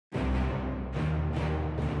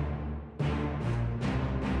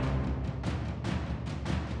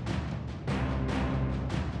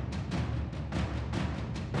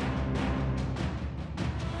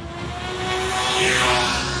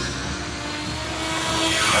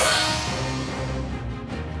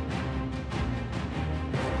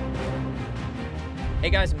Hey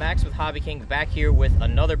guys, Max with HobbyKing back here with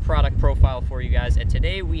another product profile for you guys, and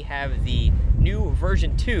today we have the new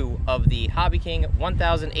version 2 of the HobbyKing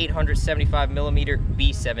 1875mm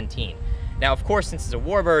B-17. Now of course, since it's a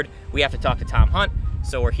warbird, we have to talk to Tom Hunt,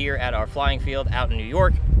 so we're here at our flying field out in New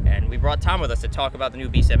York, and we brought Tom with us to talk about the new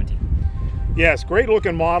B-17. Yes, great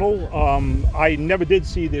looking model. I never did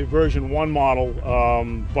see the version 1 model,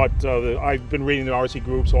 but I've been reading the RC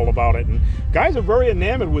groups all about it, and guys are very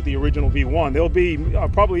enamored with the original V1. They'll be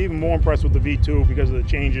probably even more impressed with the V2 because of the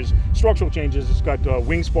changes, structural changes. It's got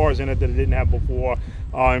wing spars in it that it didn't have before,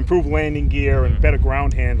 improved landing gear and better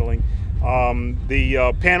ground handling.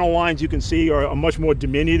 The panel lines you can see are much more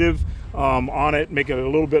diminutive on it, make it a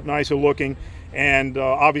little bit nicer looking. And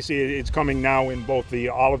obviously it's coming now in both the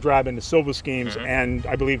olive drab and the silver schemes, and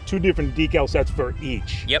I believe 2 different decal sets for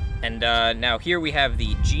each. Yep, and now here we have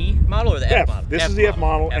the G model or the F model? This is the F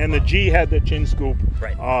model, and the G had the chin scoop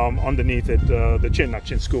underneath it, the chin, not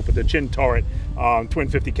chin scoop, but the chin turret, twin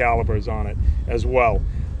 50 calibers on it as well.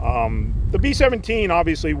 The B-17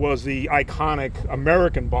 obviously was the iconic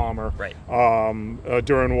American bomber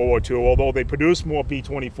during World War II. Although they produced more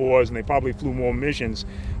B-24s and they probably flew more missions,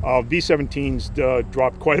 B-17s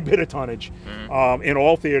dropped quite a bit of tonnage in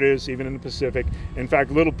all theaters, even in the Pacific. In fact,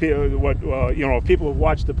 if people have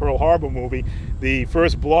watched the Pearl Harbor movie, the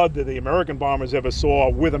first blood that the American bombers ever saw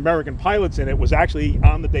with American pilots in it was actually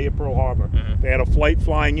on the day of Pearl Harbor. They had a flight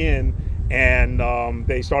flying in, and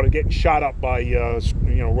they started getting shot up by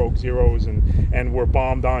Rogue Zeros and were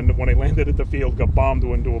bombed on when they landed at the field, got bombed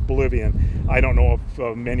into oblivion. I don't know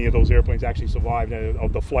if many of those airplanes actually survived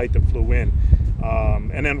of the flight that flew in.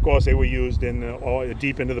 And then of course they were used in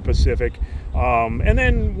deep into the Pacific. And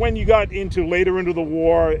then when you got later into the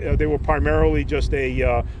war, they were primarily just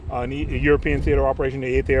a European theater operation,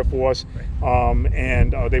 the 8th Air Force,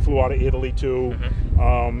 and they flew out of Italy too.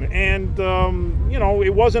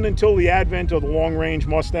 It wasn't until the advent of the long-range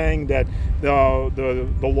Mustang that the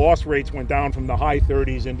loss rates went down from the high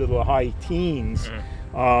 30s into the high teens.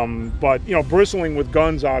 But bristling with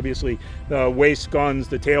guns, obviously, the waist guns,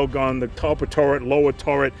 the tail gun, the upper turret, lower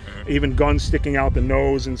turret, even guns sticking out the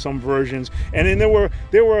nose in some versions. And then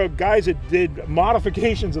there were guys that did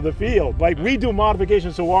modifications of the field, like we do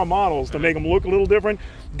modifications to our models to make them look a little different.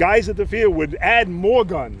 Guys at the field would add more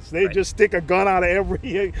guns. They'd just stick a gun out of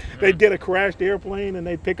every, they'd get a crashed airplane and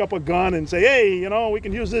they'd pick up a gun and say, hey, we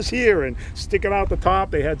can use this here, and stick it out the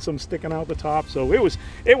top. They had some sticking out the top. So it was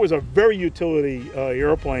a very utility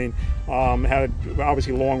airplane, had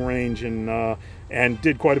obviously long range and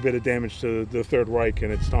did quite a bit of damage to the Third Reich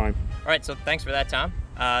in its time. All right, so thanks for that, Tom.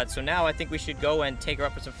 So now I think we should go and take her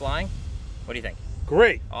up for some flying. What do you think?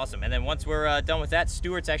 Great. Awesome. And then once we're done with that,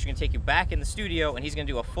 Stuart's actually going to take you back in the studio, and he's going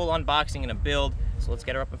to do a full unboxing and a build. So let's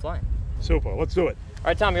get her up and flying. Super. Let's do it. All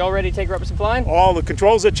right, Tom, you all ready to take her up for some flying? All the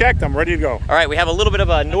controls are checked. I'm ready to go. All right, we have a little bit of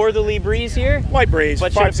a northerly breeze here. Light breeze,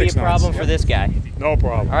 but shouldn't be a problem for this guy. No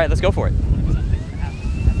problem. All right, let's go for it.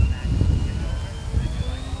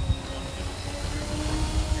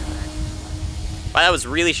 Wow, that was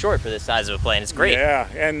really short for this size of a plane. It's great. Yeah,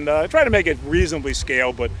 and try to make it reasonably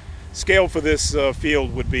scaled, but scale for this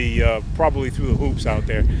field would be probably through the hoops out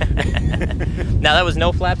there. Now that was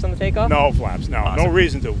no flaps on the takeoff? No flaps, no. Awesome. No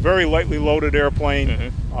reason to. Very lightly loaded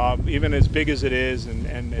airplane, even as big as it is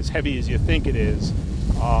and as heavy as you think it is,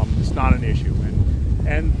 it's not an issue.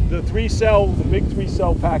 And the big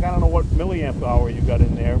 3-cell pack, I don't know what milliamp hour you got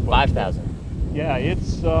in there. 5,000. Yeah,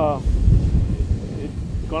 it's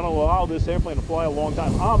going to allow this airplane to fly a long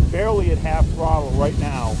time. I'm barely at half throttle right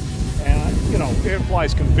now, and it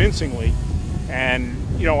flies convincingly, and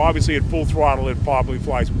obviously at full throttle it probably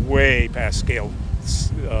flies way past scale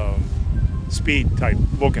speed type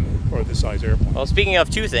looking for this size airplane. Well, speaking of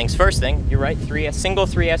 2 things, first thing, you're right, single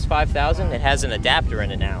 3S 5000. It has an adapter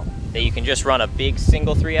in it now that you can just run a big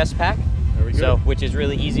single 3S pack. Very good. So, which is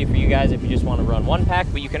really easy for you guys if you just want to run 1 pack,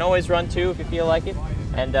 but you can always run 2 if you feel like it.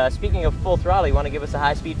 And speaking of full throttle, you want to give us a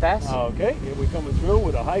high-speed pass? Okay, here we're coming through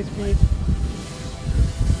with a high-speed.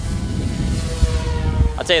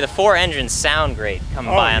 I'll tell you, the 4 engines sound great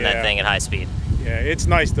coming by on that thing at high speed. Yeah, it's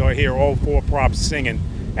nice to hear all 4 props singing.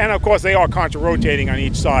 And of course, they are contra-rotating on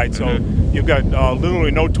each side, so you've got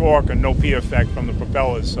literally no torque and no P effect from the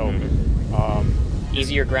propellers. So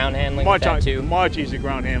easier ground handling with that too? Much easier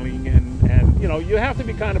ground handling, and you have to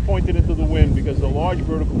be kind of pointed into the wind because the large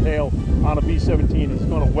vertical tail on a B-17 is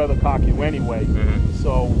going to weathercock you anyway.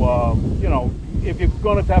 So if you're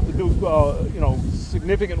going to have to do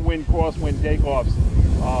significant wind, crosswind takeoffs,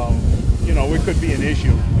 it could be an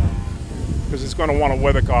issue because it's going to want to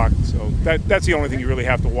weathercock. So that's the only thing you really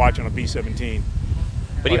have to watch on a B-17.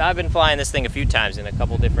 But I've been flying this thing a few times in a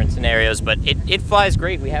couple different scenarios, but it flies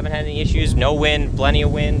great. We haven't had any issues. No wind, plenty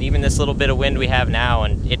of wind, even this little bit of wind we have now,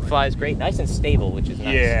 and it flies great. Nice and stable, which is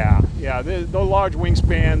nice. Yeah. There's no large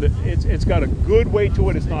wingspan. It's got a good weight to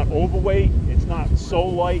it. It's not overweight. It's not so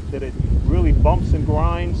light that it really bumps and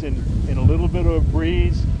grinds in a little bit of a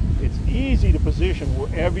breeze. It's easy to position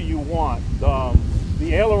wherever you want.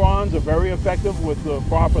 The ailerons are very effective with the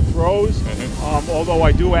proper throws, although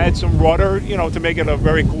I do add some rudder, to make it a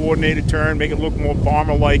very coordinated turn, make it look more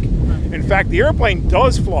bomber-like. In fact, the airplane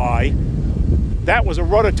does fly. That was a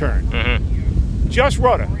rudder turn. Just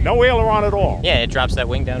rudder, no aileron at all. Yeah, it drops that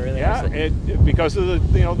wing down really nicely. Because of the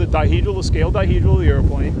dihedral, the scale dihedral of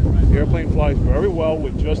the airplane flies very well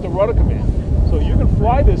with just a rudder command. So you can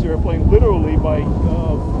fly this airplane literally by,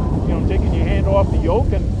 taking your hand off the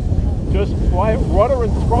yoke and just fly it rudder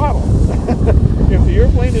and throttle. If the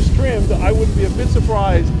airplane is trimmed, I wouldn't be a bit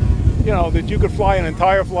surprised, that you could fly an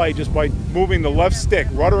entire flight just by moving the left stick,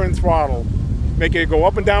 rudder and throttle, make it go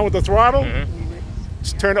up and down with the throttle,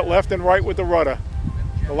 just turn it left and right with the rudder.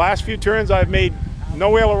 The last few turns I've made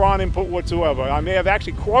no aileron input whatsoever. I may have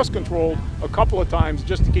actually cross-controlled a couple of times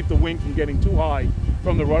just to keep the wing from getting too high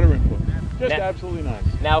from the rudder input. Just absolutely nice.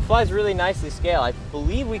 Now it flies really nicely scale. I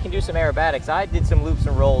believe we can do some aerobatics. I did some loops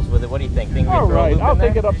and rolls with it. What do you think? All right, I'll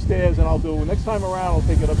take it upstairs and I'll do, next time around I'll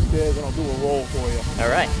take it upstairs and I'll do a roll for you. All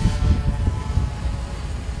right.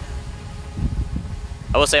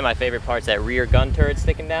 I will say my favorite part's that rear gun turret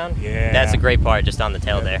sticking down. Yeah. That's a great part just on the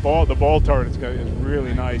tail there. The ball turret is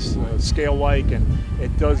really nice, scale-like, and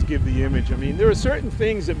it does give the image. I mean, there are certain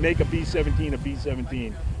things that make a B-17 a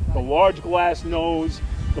B-17. The large glass nose,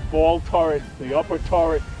 the ball turret, the upper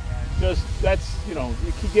turret, that's, you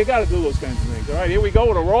got to do those kinds of things. All right, here we go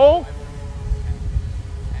with a roll.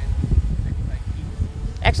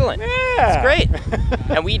 Excellent. Yeah. That's great.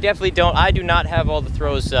 And we definitely I do not have all the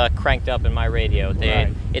throws cranked up in my radio.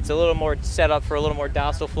 It's a little more set up for a little more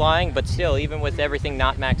docile flying, but still, even with everything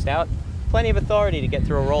not maxed out, plenty of authority to get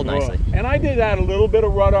through a roll nicely. And I did add a little bit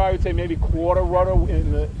of rudder, I would say maybe quarter rudder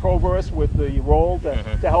in the proverse with the roll to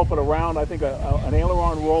help it around. I think an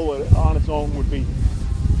aileron roll on its own would be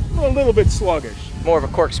a little bit sluggish. More of a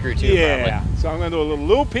corkscrew too, yeah. probably. So I'm going to do a little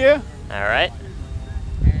loop here. All right.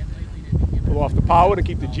 Pull off the power to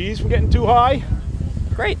keep the G's from getting too high.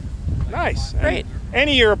 Great. Nice. Great. And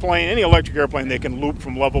any airplane, any electric airplane they can loop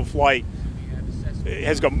from level flight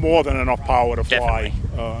has got more than enough power to fly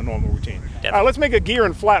a normal routine. Definitely. All right, let's make a gear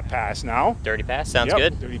and flat pass now. Dirty pass, sounds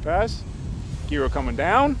good. Dirty pass. Gyro coming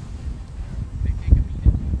down.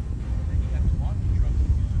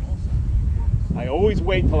 I always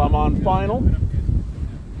wait till I'm on final.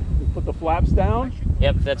 Put the flaps down.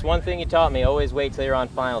 Yep, that's one thing you taught me. Always wait till you're on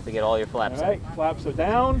final to get all your flaps All right, flaps are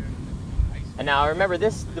down. And now remember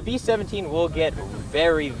this, the B-17 will get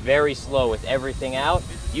very, very slow with everything out.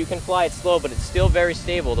 You can fly it slow, but it's still very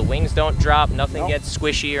stable. The wings don't drop, nothing gets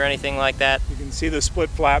squishy or anything like that. You can see the split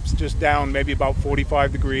flaps just down maybe about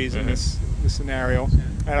 45 degrees in this scenario.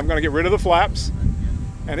 And I'm going to get rid of the flaps.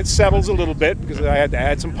 And it settles a little bit because I had to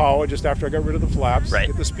add some power just after I got rid of the flaps. Right.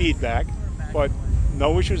 Get the speed back. But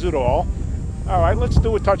no issues at all. All right, let's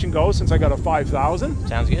do a touch and go since I got a 5,000.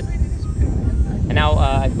 Sounds good. And now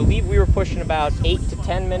I believe we were pushing about 8 to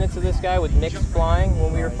 10 minutes of this guy with mixed flying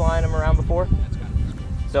when we were flying him around before.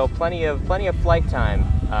 So plenty of flight time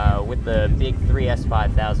with the big 3S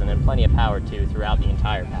 5000 and plenty of power too throughout the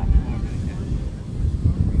entire pack.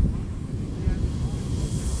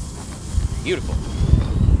 Beautiful.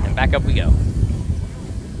 And back up we go.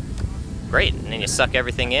 Great. And then you suck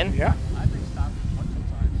everything in. Yeah.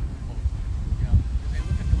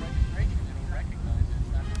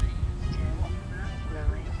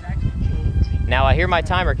 Now I hear my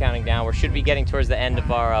timer counting down. We should be getting towards the end of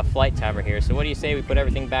our flight timer here. So what do you say we put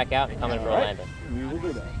everything back out and come in for a landing? We will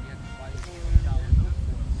do that.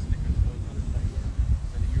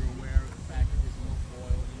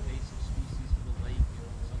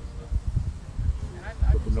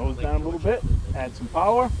 Put the nose down a little bit, add some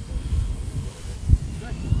power.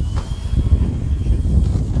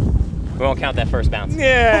 We won't count that first bounce.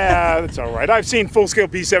 Yeah, that's all right. I've seen full-scale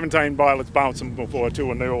B-17 pilots bounce them before,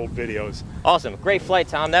 too, in their old videos. Awesome. Great flight,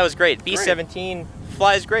 Tom. That was great. B-17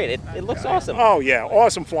 flies great. It looks awesome. Oh, yeah.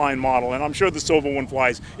 Awesome flying model, and I'm sure the silver one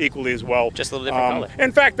flies equally as well. Just a little different color.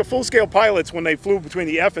 In fact, the full-scale pilots, when they flew between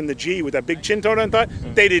the F and the G with that big chin tone on top,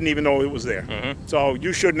 they didn't even know it was there. So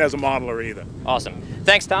you shouldn't as a modeler either. Awesome.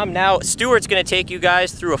 Thanks, Tom. Now, Stuart's going to take you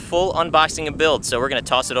guys through a full unboxing and build, so we're going to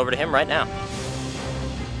toss it over to him right now.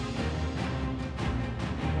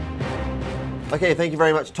 Okay, thank you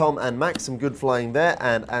very much, Tom and Max. Some good flying there,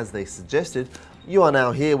 and as they suggested, you are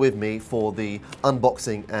now here with me for the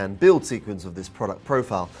unboxing and build sequence of this product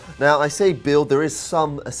profile. Now, I say build, there is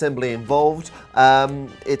some assembly involved.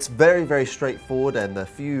 It's very straightforward and a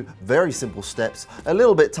few very simple steps. A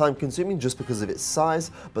little bit time consuming just because of its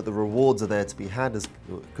size, but the rewards are there to be had, as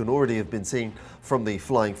can already have been seen from the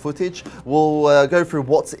flying footage. We'll go through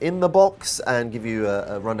what's in the box and give you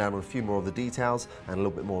a rundown on a few more of the details and a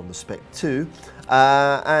little bit more on the spec too.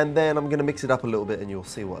 And then I'm going to mix it up a little bit and you'll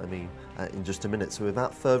see what I mean in just a minute. So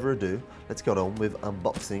without further ado, let's get on with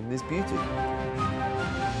unboxing this beauty.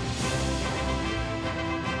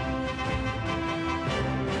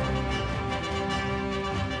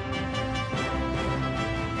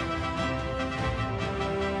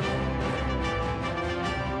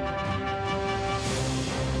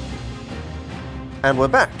 And we're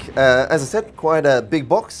back. As I said, quite a big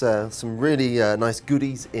box, some really nice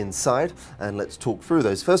goodies inside, and let's talk through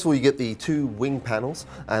those. First of all, you get the two wing panels,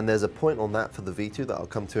 and there's a point on that for the V2 that I'll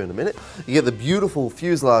come to in a minute. You get the beautiful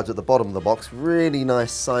fuselage at the bottom of the box, really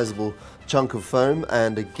nice sizable chunk of foam,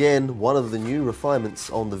 and again, one of the new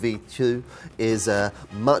refinements on the V2 is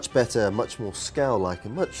much better, much more scale-like,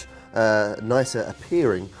 and much nicer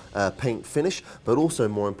appearing paint finish, but also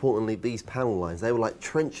more importantly, these panel lines. They were like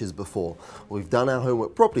trenches before. We've done our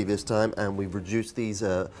homework properly this time and we've reduced these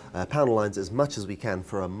panel lines as much as we can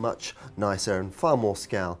for a much nicer and far more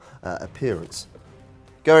scale appearance.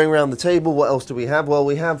 Going around the table, what else do we have? Well,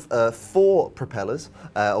 we have 4 propellers.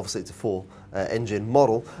 Obviously it's a 4 engine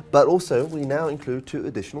model, but also we now include 2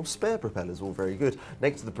 additional spare propellers, all very good.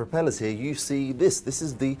 Next to the propellers here, you see this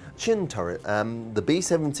is the chin turret. The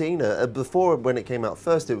B-17, before when it came out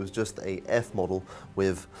first, it was just a F model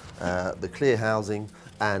with the clear housing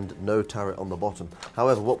and no turret on the bottom.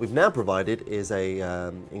 However, what we've now provided is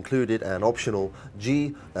a included and optional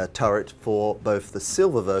G turret for both the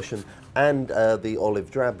silver version and the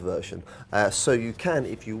olive drab version. So you can,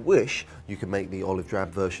 if you wish, you can make the olive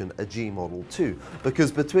drab version a G model too.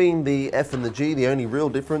 Because between the F and the G, the only real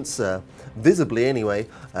difference, visibly anyway,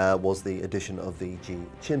 was the addition of the G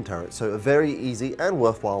chin turret. So a very easy and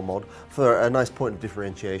worthwhile mod for a nice point of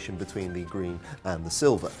differentiation between the green and the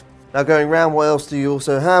silver. Now going round, what else do you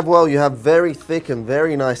also have? Well, you have very thick and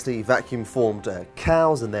very nicely vacuum formed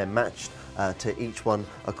cowls, and they're matched to each one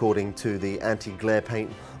according to the anti-glare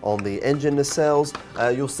paint on the engine nacelles.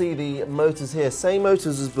 You'll see the motors here, same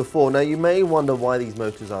motors as before. Now you may wonder why these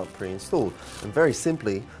motors aren't pre-installed, and very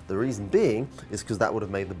simply the reason being is because that would have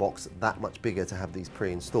made the box that much bigger to have these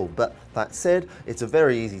pre-installed. But that said, it's a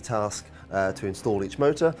very easy task to install each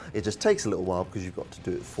motor. It just takes a little while because you've got to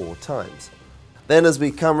do it 4 times. Then as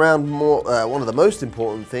we come around more, one of the most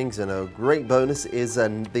important things and a great bonus is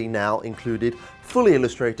the now included fully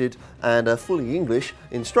illustrated and fully English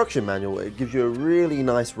instruction manual. It gives you a really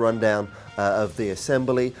nice rundown of the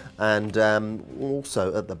assembly, and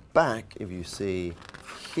also at the back, if you see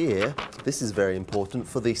here, this is very important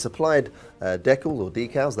for the supplied decals or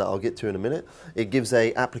decals that I'll get to in a minute. It gives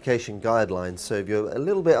a application guideline, so if you're a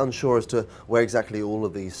little bit unsure as to where exactly all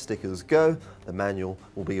of these stickers go, the manual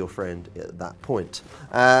will be your friend at that point.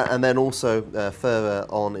 And then also further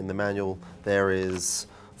on in the manual there is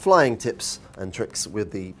flying tips and tricks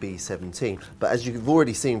with the B-17. But as you've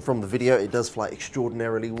already seen from the video, it does fly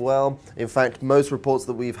extraordinarily well. In fact, most reports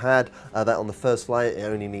that we've had that on the first flight, it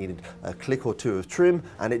only needed a click or 2 of trim,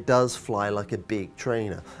 and it does fly like a big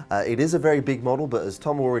trainer. It is a very big model, but as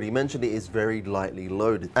Tom already mentioned, it is very lightly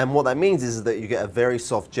loaded. And what that means is that you get a very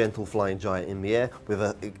soft, gentle flying giant in the air with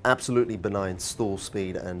an absolutely benign stall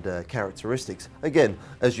speed and characteristics. Again,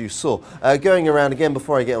 as you saw. Going around again,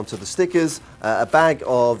 before I get onto the stickers, a bag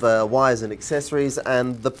of wires and accessories,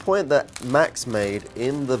 and the point that Max made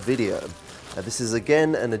in the video. This is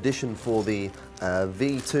again an addition for the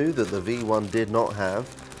V2 that the V1 did not have.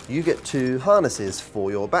 You get 2 harnesses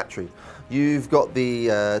for your battery. You've got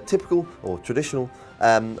the typical or traditional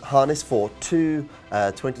harness for 2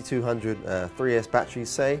 2200 3S batteries,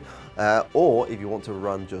 say, or if you want to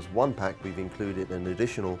run just 1 pack, we've included an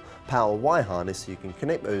additional power Y harness, so you can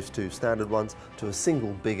connect those 2 standard ones to a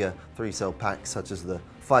single bigger 3-cell pack, such as the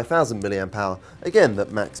 5000 milliamp hour, again,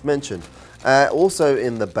 that Max mentioned. Also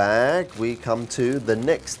in the bag, we come to the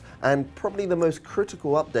next and probably the most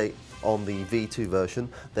critical update on the V2 version.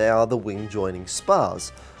 They are the wing joining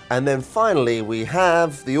spars. And then finally, we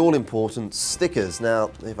have the all-important stickers.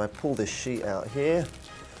 Now, if I pull this sheet out here,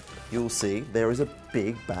 you'll see there is a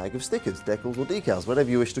big bag of stickers, decals or decals, whatever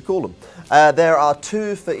you wish to call them. There are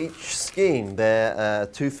 2 for each scheme. There are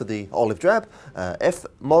 2 for the olive drab F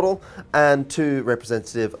model and 2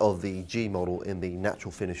 representative of the G model in the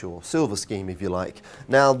natural finish or silver scheme, if you like.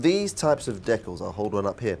 Now these types of decals, I'll hold one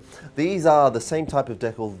up here, these are the same type of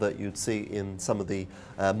decal that you'd see in some of the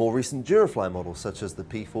more recent Durafly models, such as the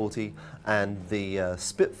P40 and the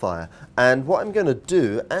Spitfire. And what I'm going to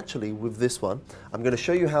do actually with this one, I'm going to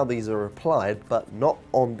show you how these are applied, but not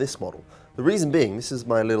on this model. The reason being, this is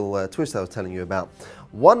my little twist I was telling you about.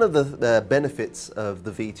 One of the benefits of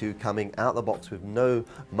the V2 coming out the box with no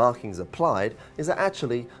markings applied is that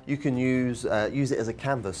actually you can use it as a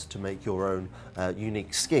canvas to make your own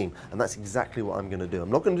unique scheme, and that's exactly what I'm going to do.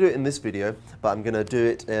 I'm not going to do it in this video, but I'm going to do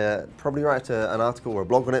it, probably write an article or a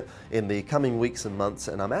blog on it in the coming weeks and months,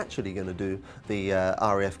 and I'm actually going to do the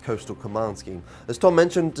RAF Coastal Command scheme. As Tom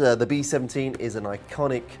mentioned, the B-17 is an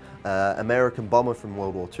iconic American bomber from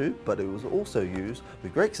World War II, but it was also used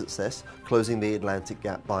with great success closing the Atlantic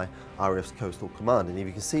Gap by RAF's Coastal Command. And if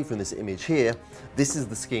you can see from this image here, this is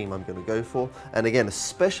the scheme I'm going to go for. And again,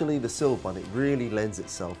 especially the silver one, it really lends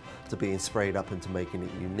itself to being sprayed up and to making it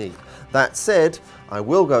unique. That said, I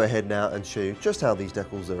will go ahead now and show you just how these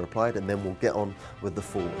decals are applied, and then we'll get on with the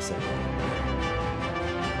full assembly.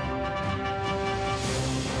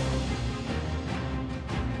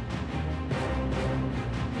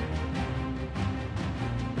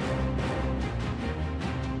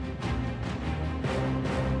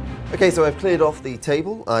 Okay, so I've cleared off the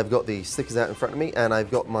table, I've got the stickers out in front of me, and I've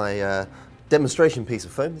got my demonstration piece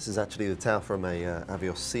of foam. This is actually the towel from a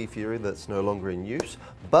Avios Sea Fury that's no longer in use,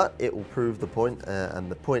 but it will prove the point, and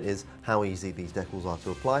the point is how easy these decals are to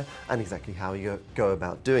apply and exactly how you go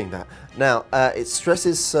about doing that. Now, it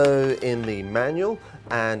stresses so in the manual,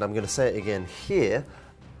 and I'm going to say it again here,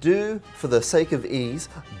 for the sake of ease,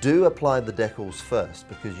 do apply the decals first,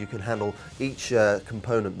 because you can handle each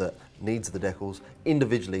component that needs the decals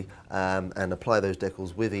individually and apply those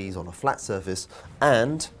decals with ease on a flat surface.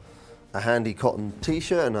 And a handy cotton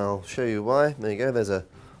t-shirt, and I'll show you why. There you go, there's a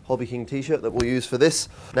HobbyKing t-shirt that we'll use for this.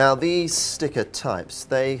 Now these sticker types,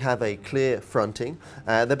 they have a clear fronting.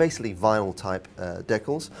 They're basically vinyl type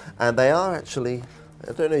decals, and they are actually,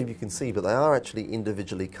 I don't know if you can see, but they are actually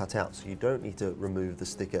individually cut out, so you don't need to remove the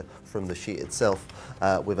sticker from the sheet itself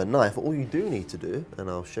with a knife. All you do need to do, and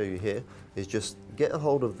I'll show you here, is just get a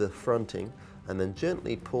hold of the fronting and then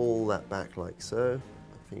gently pull that back like so.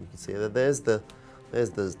 I think you can see that there's the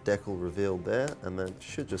decal revealed there, and then it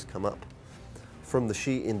should just come up from the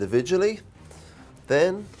sheet individually.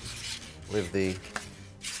 Then with the,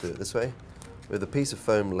 let's do it this way, with the piece of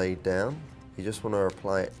foam laid down, you just want to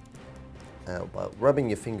apply it by rubbing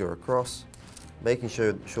your finger across, making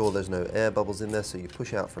sure there's no air bubbles in there, so you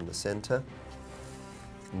push out from the center.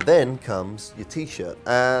 Then comes your t-shirt.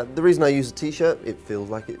 The reason I use a t-shirt, it feels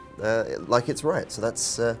like it's right, so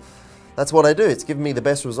that's what I do. It's given me the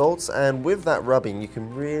best results, and with that rubbing you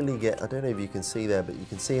can really get, I don't know if you can see there, but you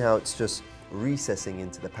can see how it's just recessing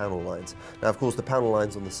into the panel lines. Now of course the panel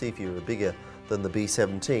lines on the Sea Fury are bigger than the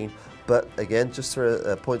B-17, but again, just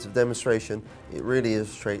for points of demonstration, it really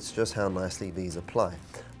illustrates just how nicely these apply.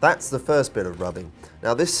 That's the first bit of rubbing.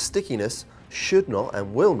 Now this stickiness should not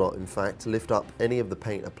and will not in fact lift up any of the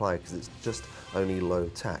paint applied, because it's just only low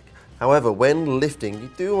tack. However, when lifting, you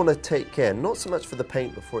do want to take care, not so much for the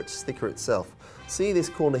paint but for its sticker itself. See this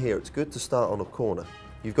corner here, it's good to start on a corner.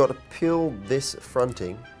 You've got to peel this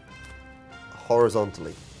fronting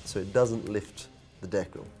horizontally so it doesn't lift the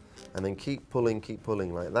decal, and then keep pulling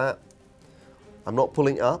like that. I'm not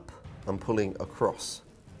pulling up, I'm pulling across.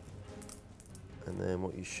 And then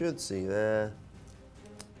what you should see there,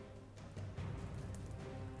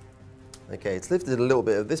 okay, it's lifted a little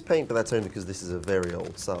bit of this paint, but that's only because this is a very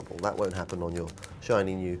old sample. That won't happen on your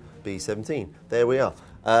shiny new B-17. There we are.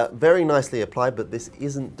 Very nicely applied, but this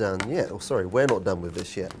isn't done yet. Oh, sorry, we're not done with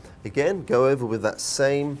this yet. Again, go over with that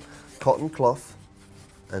same cotton cloth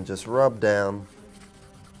and just rub down.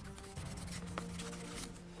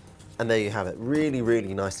 And there you have it, really,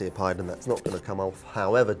 really nicely applied, and that's not going to come off.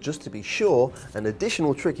 However, just to be sure, an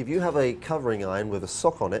additional trick, if you have a covering iron with a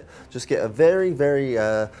sock on it, just get a very, very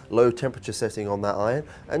low temperature setting on that iron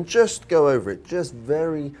and just go over it, just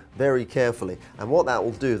very, very carefully. And what that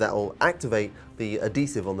will do, that will activate the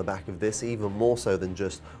adhesive on the back of this even more so than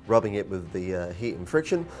just rubbing it with the heat and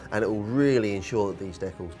friction, and it will really ensure that these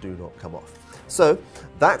decals do not come off. So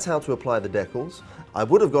that's how to apply the decals. I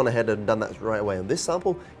would have gone ahead and done that right away on this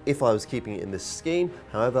sample if I was keeping it in this scheme.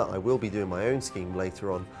 However, I will be doing my own scheme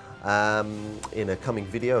later on in a coming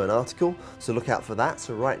video and article, so look out for that.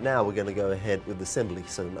 So right now we're going to go ahead with the assembly,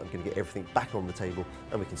 so I'm going to get everything back on the table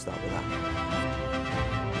and we can start with that.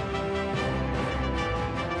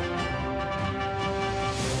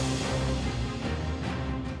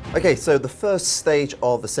 Okay, so the first stage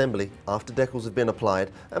of assembly after decals have been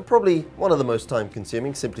applied, and probably one of the most time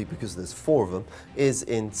consuming simply because there's 4 of them, is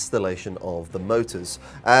installation of the motors.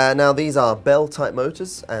 Now these are Belle type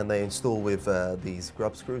motors and they install with these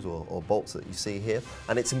grub screws or bolts that you see here,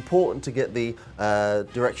 and it's important to get the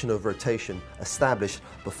direction of rotation established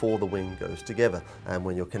before the wing goes together and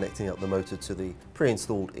when you're connecting up the motor to the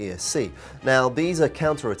pre-installed ESC. Now these are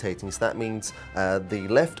counter-rotating, so that means the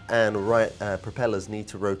left and right propellers need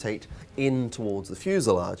to rotate in towards the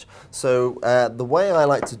fuselage. So the way I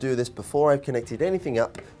like to do this before I've connected anything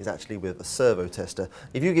up is actually with a servo tester.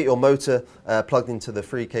 If you get your motor plugged into the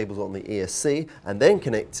 3 cables on the ESC and then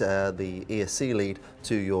connect the ESC lead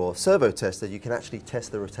to your servo tester, you can actually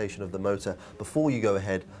test the rotation of the motor before you go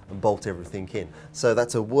ahead and bolt everything in. So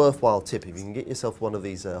that's a worthwhile tip. If you can get yourself one of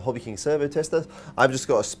these HobbyKing servo testers, I've just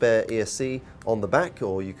got a spare ESC on the back,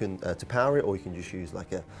 or you can to power it, or you can just use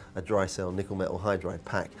like a dry cell nickel metal hydride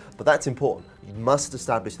pack. But that's important. You must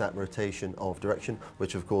establish that rotation of direction,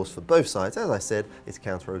 which of course for both sides, as I said, is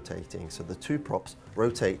counter-rotating. So the 2 props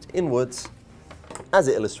rotate inwards as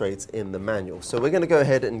it illustrates in the manual. So we're going to go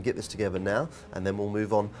ahead and get this together now, and then we'll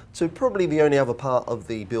move on to probably the only other part of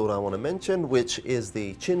the build I want to mention, which is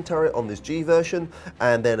the chin turret on this G version,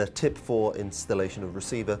 and then a tip for installation of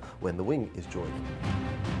receiver when the wing is joined.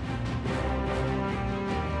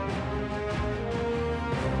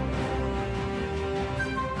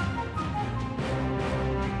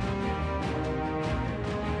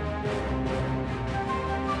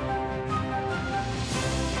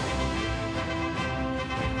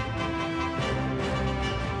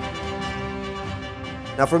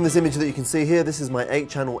 Now from this image that you can see here, this is my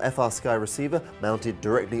 8-channel FR Sky receiver mounted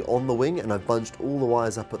directly on the wing, and I've bunched all the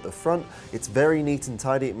wires up at the front. It's very neat and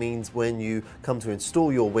tidy. It means when you come to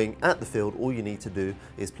install your wing at the field, all you need to do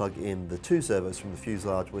is plug in the 2 servos from the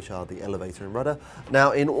fuselage, which are the elevator and rudder.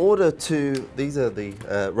 Now in order to, these are the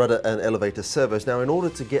rudder and elevator servos. Now in order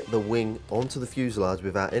to get the wing onto the fuselage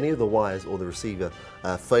without any of the wires or the receiver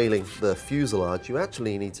failing the fuselage, you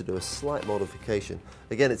actually need to do a slight modification.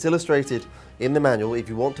 Again, it's illustrated in the manual. If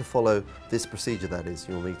you want to follow this procedure, that is,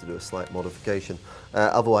 you'll need to do a slight modification.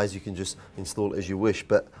 Otherwise, you can just install it as you wish.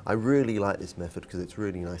 But I really like this method because it's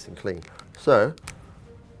really nice and clean. So,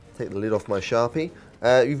 take the lid off my Sharpie.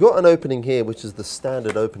 You've got an opening here, which is the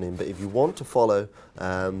standard opening. But if you want to follow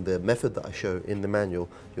the method that I show in the manual,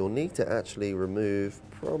 you'll need to actually remove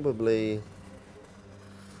probably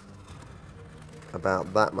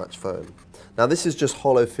about that much foam. Now this is just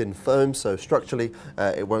hollow thin foam, so structurally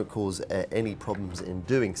it won't cause any problems in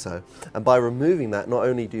doing so. And by removing that, not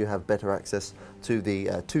only do you have better access to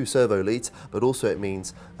the 2 servo leads, but also it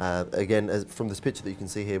means, again, as from this picture that you can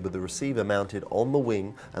see here, with the receiver mounted on the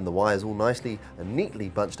wing and the wires all nicely and neatly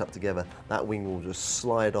bunched up together, that wing will just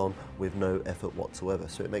slide on with no effort whatsoever.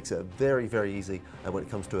 So it makes it very, very easy when it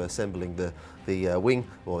comes to assembling the wing,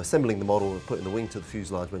 or assembling the model and putting the wing to the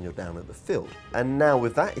fuselage when you're down at the field. And now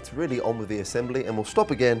with that, it's really on with the assembly, and we'll stop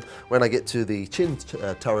again when I get to the chin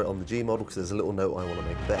turret on the G model, because there's a little note I want to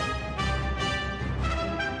make there.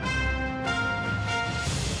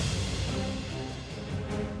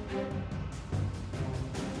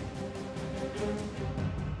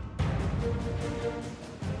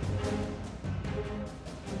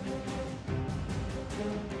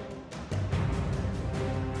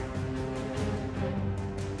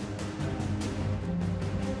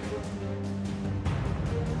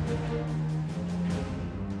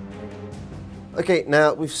 Okay,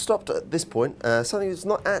 now we've stopped at this point, something that's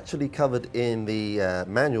not actually covered in the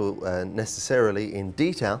manual necessarily in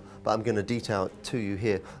detail, but I'm going to detail it to you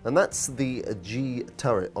here, and that's the G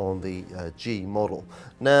turret on the G model.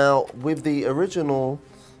 Now with the original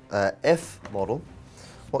F model,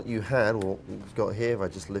 what you had, or what we've got here, if I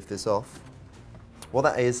just lift this off, what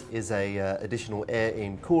that is a additional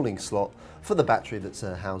air-in cooling slot for the battery that's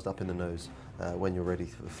housed up in the nose when you're ready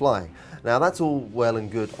for flying. Now that's all well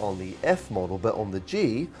and good on the F model, but on the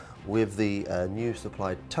G, with the new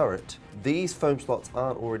supplied turret, these foam slots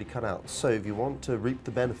aren't already cut out. So if you want to reap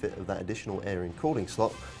the benefit of that additional air-in cooling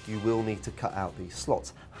slot, you will need to cut out these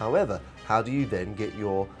slots. However, how do you then get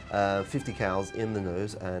your 50 cals in the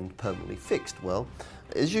nose and permanently fixed? Well,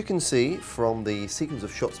 as you can see from the sequence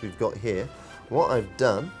of shots we've got here, what I've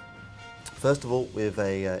done, first of all, with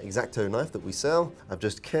a X-Acto knife that we sell, I've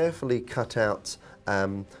just carefully cut out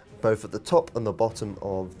both at the top and the bottom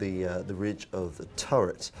of the ridge of the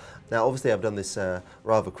turret. Now obviously I've done this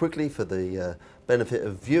rather quickly for the benefit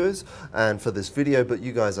of viewers and for this video, but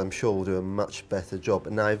you guys I'm sure will do a much better job.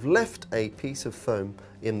 And now I've left a piece of foam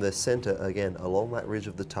in the center, again, along that ridge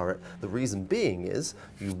of the turret. The reason being is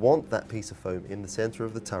you want that piece of foam in the center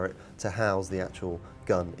of the turret to house the actual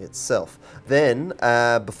gun itself. Then,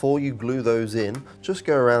 before you glue those in, just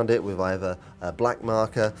go around it with either a black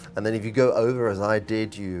marker, and then if you go over, as I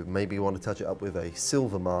did, you maybe want to touch it up with a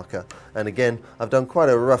silver marker. And again, I've done quite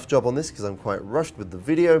a rough job on this because I'm quite rushed with the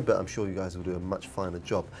video, but I'm sure you guys will do a much finer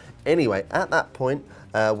job. Anyway, at that point,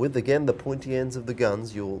 with again the pointy ends of the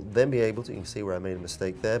guns, you'll then be able to, you can see where I made a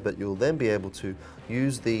mistake there, but you'll then be able to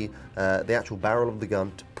use the actual barrel of the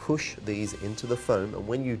gun to push these into the foam, and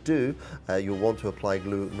when you do, you'll want to apply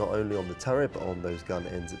glue not only on the turret but on those gun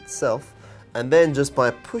ends itself. And then just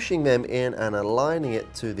by pushing them in and aligning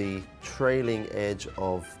it to the trailing edge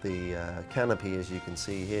of the canopy, as you can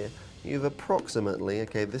see here, you've approximately,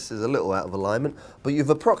 okay, this is a little out of alignment, but you've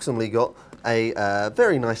approximately got a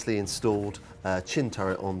very nicely installed chin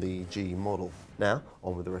turret on the G model. Now,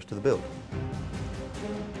 on with the rest of the build.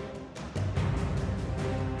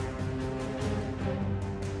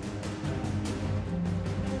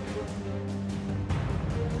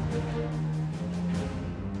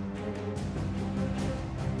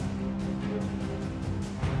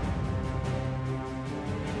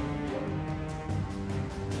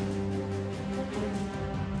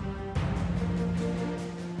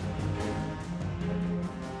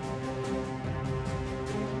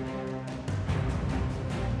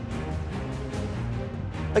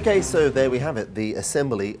 Okay, so there we have it, the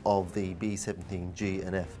assembly of the B-17 G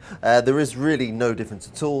and F. There is really no difference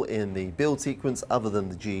at all in the build sequence other than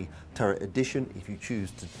the G turret addition, if you choose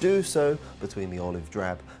to do so, between the olive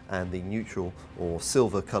drab and the neutral or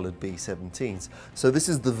silver coloured B-17s. So this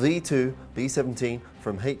is the V2 B-17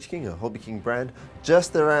 from HKing, a HobbyKing brand,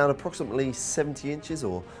 just around approximately 70 inches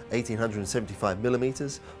or 1875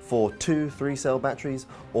 millimeters for 2 3-cell batteries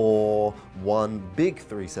or 1 big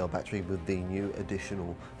 3-cell battery with the new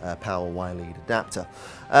additional power Y-lead adapter.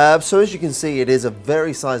 So as you can see, it is a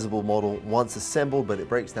very sizable model once assembled, but it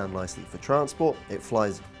breaks down nicely for transport. It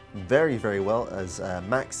flies very, very well, as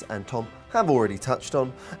Max and Tom have already touched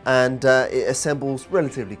on, and it assembles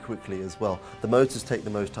relatively quickly as well. The motors take the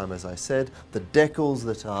most time, as I said. The decals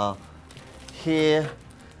that are here,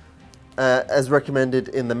 as recommended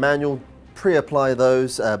in the manual, pre-apply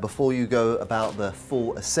those before you go about the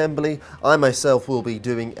full assembly. I myself will be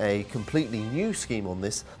doing a completely new scheme on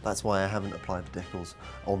this. That's why I haven't applied the decals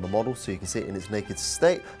on the model, so you can see it in its naked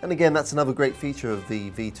state. And again, that's another great feature of the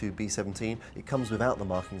V2 B-17. It comes without the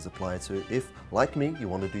markings applied, so if, like me, you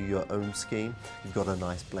want to do your own scheme, you've got a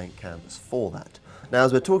nice blank canvas for that. Now,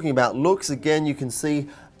 as we're talking about looks, again, you can see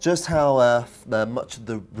just how much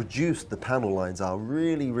reduced the panel lines are.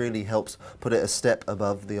 Really helps put it a step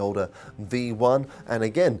above the older V1. And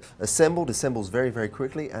again, assembles very, very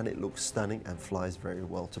quickly, and it looks stunning and flies very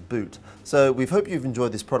well to boot. So we hope you've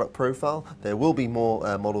enjoyed this product profile. There will be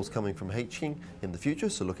more models coming from HKing in the future,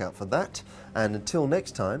 so look out for that. And until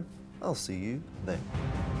next time, I'll see you then.